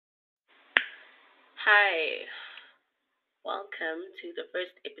Hi, welcome to the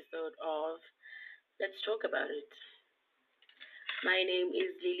first episode of Let's Talk About It. My name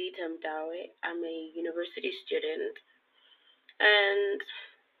is Lily Tamdawe. I'm a university student and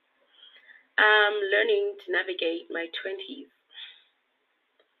I'm learning to navigate my 20s.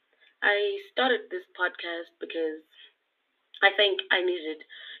 I started this podcast because I think I needed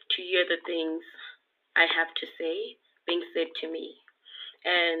to hear the things I have to say being said to me,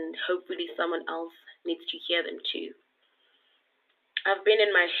 and hopefully someone else needs to hear them too. I've been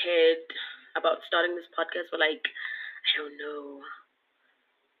in my head about starting this podcast for like, I don't know,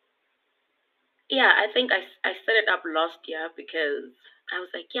 yeah, I think I set it up last year because I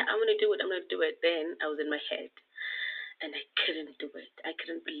was like, yeah, I'm gonna do it. I'm gonna do it. Then I was in my head and I couldn't do it. I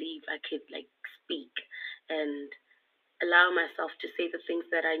couldn't believe I could like speak and allow myself to say the things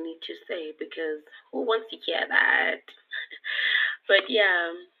that I need to say because who wants to hear that? But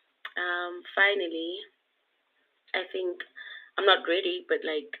yeah, finally, I think I'm not ready, but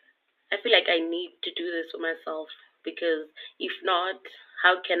like I feel like I need to do this for myself because if not,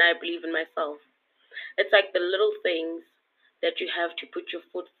 how can I believe in myself? It's like the little things that you have to put your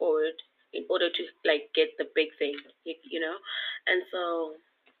foot forward in order to like get the big thing, you know. And so,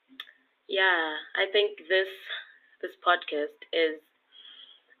 yeah, I think this podcast is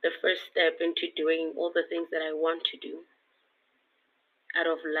the first step into doing all the things that I want to do out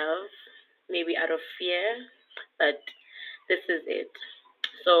of love, maybe out of fear, but this is it.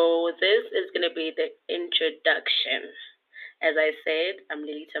 So this is gonna be the introduction. As I said, I'm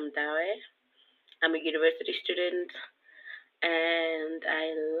Lily Tamdawe. I'm a university student and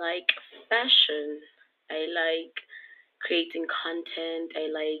I like fashion. I like creating content. I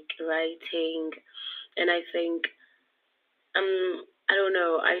like writing, and I think I don't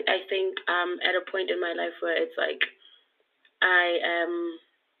know. I think I'm at a point in my life where it's like I am.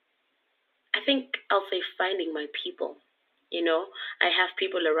 I think I'll say finding my people. You know, I have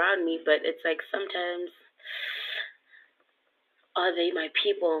people around me, but it's like sometimes are they my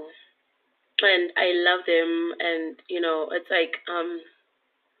people? And I love them, and it's like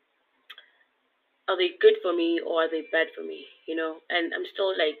are they good for me or are they bad for me, and I'm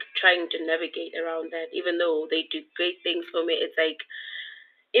still like trying to navigate around that. Even though they do great things for me, it's like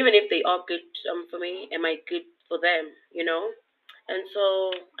even if they are good for me, am I good for them? And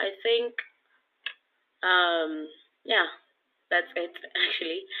so I think yeah, that's it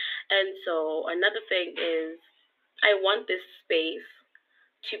actually. And so another thing is I want this space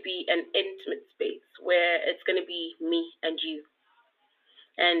to be an intimate space where it's going to be me and you.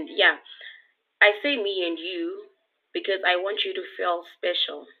 And yeah, I say me and you because I want you to feel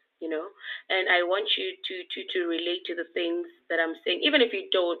special, you know, and I want you to relate to the things that I'm saying, even if you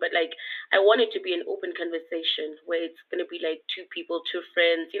don't. But like, I want it to be an open conversation where it's gonna be like two people, two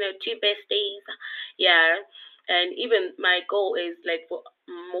friends, two besties, yeah. And even my goal is like for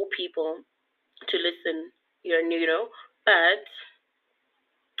more people to listen, But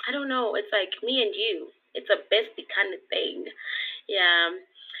I don't know. It's like me and you. It's a bestie kind of thing, yeah.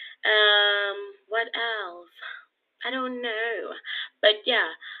 What else? I don't know. But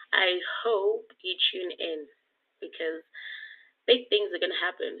yeah, I hope you tune in because big things are going to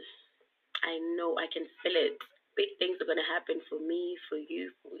happen. I know I can feel it. Big things are going to happen for me, for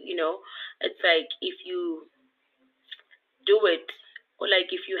you, It's like if you do it, or like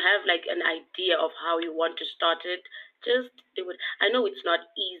if you have like an idea of how you want to start it, just do it. I know it's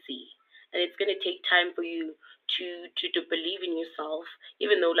not easy and it's going to take time for you to believe in yourself,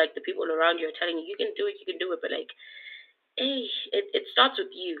 even though like the people around you are telling you you can do it, but like hey, it starts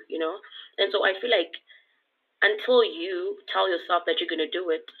with you. And so I feel like until you tell yourself that you're going to do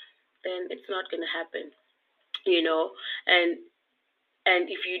it, then it's not going to happen, you know and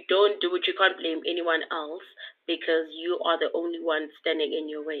and if you don't do it, you can't blame anyone else because you are the only one standing in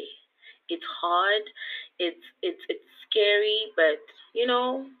your way. It's hard, it's scary, but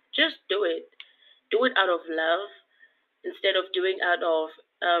just do it. Do it out of love instead of doing out of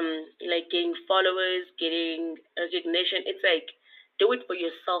like getting followers, getting recognition. It's like do it for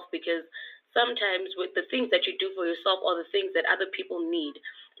yourself because sometimes with the things that you do for yourself are the things that other people need.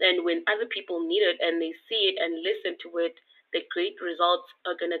 And when other people need it and they see it and listen to it, the great results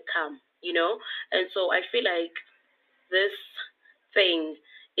are gonna come. And so I feel like this thing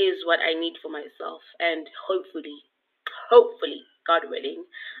is what I need for myself, and hopefully, God willing,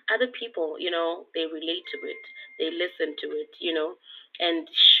 other people, they relate to it, they listen to it, and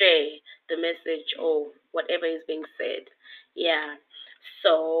share the message or whatever is being said. Yeah.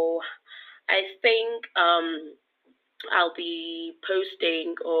 So I think I'll be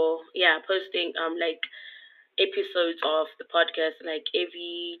posting like episodes of the podcast like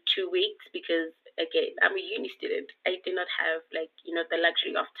every 2 weeks because again, I'm a uni student. I do not have like, the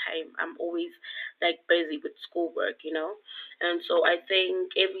luxury of time. I'm always like busy with schoolwork. And so I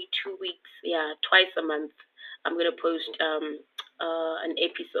think every 2 weeks, yeah, twice a month, I'm gonna post an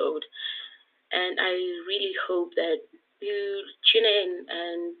episode, and I really hope that you tune in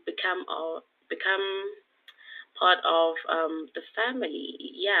and become part of the family.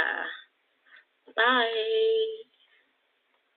 Yeah. Bye.